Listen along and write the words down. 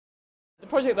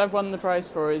project that I've won the prize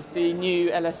for is the new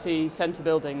LSE Centre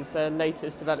buildings, their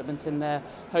latest development in their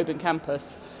Holborn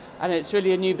campus. And it's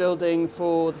really a new building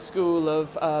for the School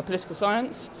of Political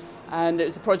Science. And it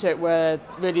was a project where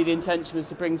really the intention was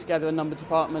to bring together a number of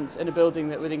departments in a building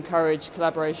that would encourage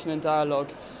collaboration and dialogue.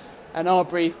 And our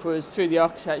brief was, through the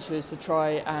architecture, is to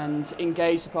try and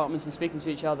engage departments in speaking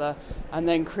to each other and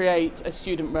then create a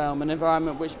student realm, an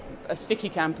environment a sticky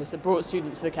campus that brought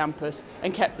students to the campus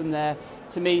and kept them there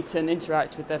to meet and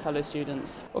interact with their fellow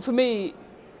students. Well, for me,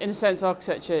 in a sense,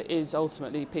 architecture is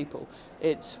ultimately people.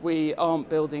 We aren't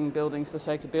building buildings for the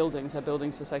sake of buildings, they're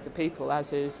buildings for the sake of people,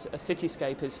 as is a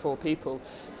cityscape is for people.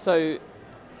 So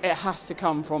it has to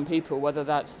come from people, whether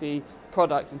that's the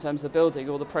product in terms of the building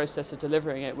or the process of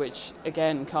delivering it, which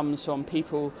again comes from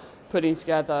people putting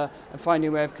together and finding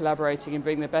a way of collaborating and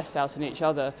bringing the best out in each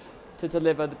other to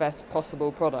deliver the best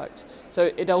possible product.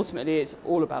 So it ultimately is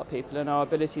all about people and our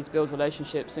ability to build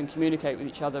relationships and communicate with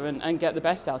each other and get the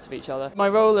best out of each other. My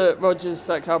role at Roger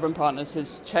Stirk Harbour Partners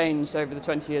has changed over the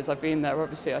 20 years I've been there.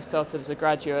 Obviously I started as a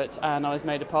graduate and I was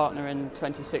made a partner in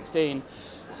 2016.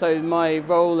 So my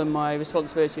role and my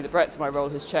responsibility, the breadth of my role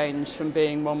has changed from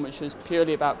being one which was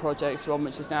purely about projects to one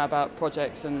which is now about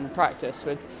projects and practice,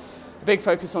 with a big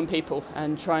focus on people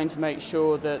and trying to make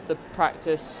sure that the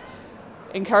practice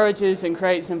encourages and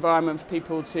creates an environment for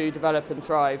people to develop and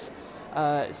thrive,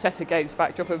 set against the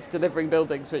backdrop of delivering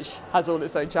buildings, which has all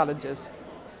its own challenges.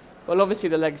 Well, obviously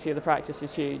the legacy of the practice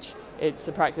is huge. It's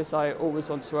a practice I always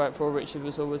wanted to work for. Richard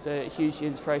was always a hugely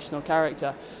inspirational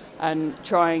character, and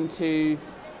trying to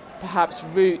perhaps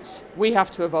we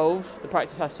have to evolve, the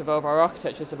practice has to evolve, our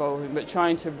architecture is evolving, but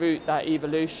trying to root that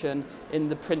evolution in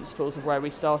the principles of where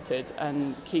we started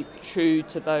and keep true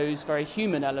to those very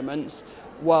human elements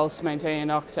whilst maintaining an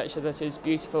architecture that is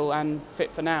beautiful and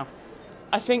fit for now.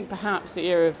 I think perhaps the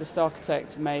era of the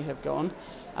starchitect may have gone,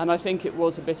 and I think it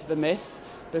was a bit of a myth,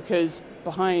 because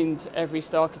behind every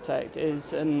starchitect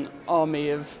is an army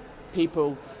of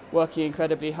people working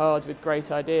incredibly hard with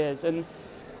great ideas. And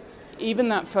even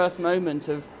that first moment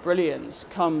of brilliance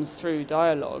comes through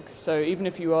dialogue. So even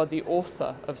if you are the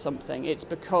author of something, it's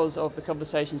because of the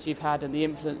conversations you've had and the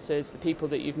influences, the people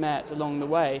that you've met along the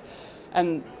way.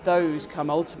 And those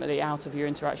come ultimately out of your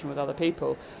interaction with other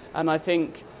people. And I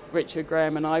think Richard,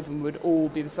 Graham and Ivan would all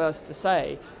be the first to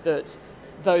say that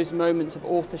those moments of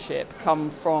authorship come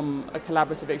from a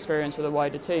collaborative experience with a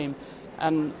wider team.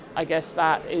 And I guess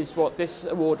that is what this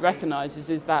award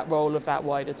recognises, is that role of that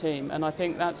wider team. And I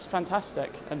think that's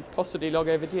fantastic and possibly long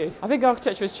overdue. I think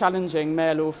architecture is challenging,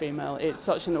 male or female. It's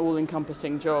such an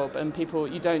all-encompassing job, and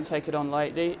you don't take it on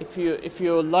lightly. If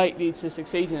you're likely to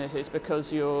succeed in it, it's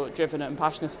because you're driven and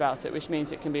passionate about it, which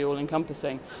means it can be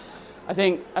all-encompassing. I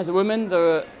think as a woman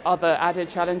there are other added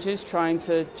challenges, trying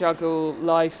to juggle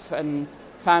life and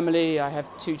family. I have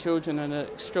 2 children and an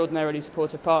extraordinarily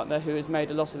supportive partner who has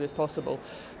made a lot of this possible.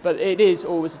 But it is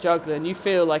always a juggle, and you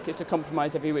feel like it's a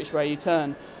compromise every which way you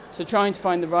turn. So trying to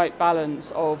find the right balance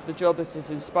of the job that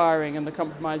is inspiring and the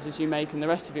compromises you make in the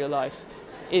rest of your life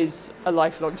is a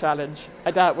lifelong challenge.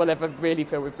 I doubt we'll ever really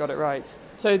feel we've got it right.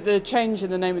 So the change in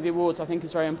the name of the awards I think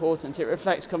is very important. It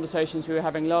reflects conversations we were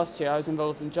having last year. I was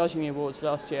involved in judging the awards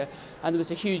last year, and there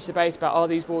was a huge debate about, are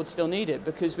these awards still needed,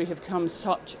 because we have come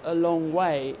such a long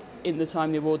way in the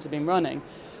time the awards have been running.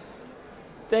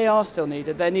 They are still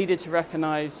needed. They're needed to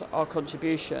recognise our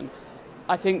contribution.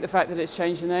 I think the fact that it's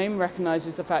changed the name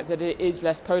recognises the fact that it is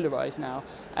less polarised now,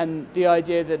 and the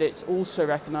idea that it's also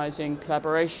recognising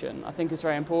collaboration I think is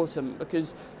very important,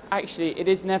 because actually it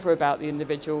is never about the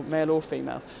individual, male or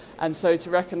female. And so to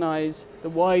recognise the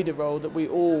wider role that we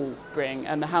all bring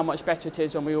and how much better it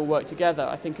is when we all work together,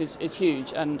 I think is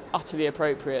huge and utterly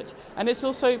appropriate. And it's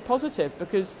also positive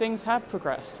because things have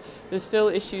progressed. There's still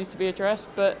issues to be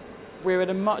addressed, but we're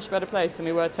in a much better place than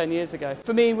we were 10 years ago.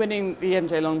 For me, winning the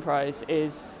MJ Long Prize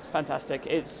is fantastic.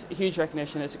 It's a huge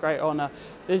recognition, it's a great honour.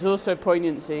 There's also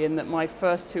poignancy in that my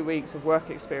first 2 weeks of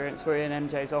work experience were in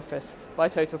MJ's office, by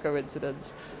total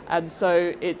coincidence. And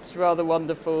so it's rather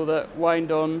wonderful that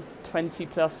wind on 20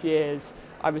 plus years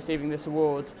I'm receiving this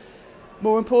award.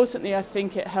 More importantly, I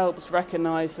think it helps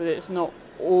recognise that it's not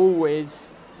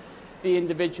always the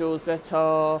individuals that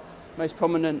are most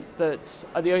prominent that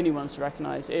are the only ones to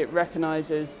recognise. It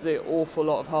recognises the awful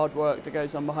lot of hard work that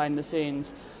goes on behind the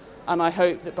scenes. And I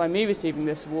hope that by me receiving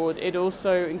this award, it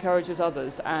also encourages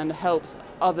others and helps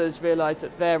others realise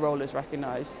that their role is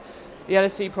recognised. The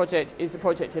LSE project is the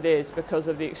project it is because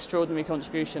of the extraordinary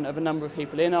contribution of a number of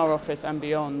people in our office and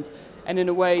beyond. And in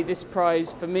a way, this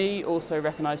prize for me also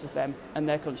recognises them and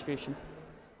their contribution.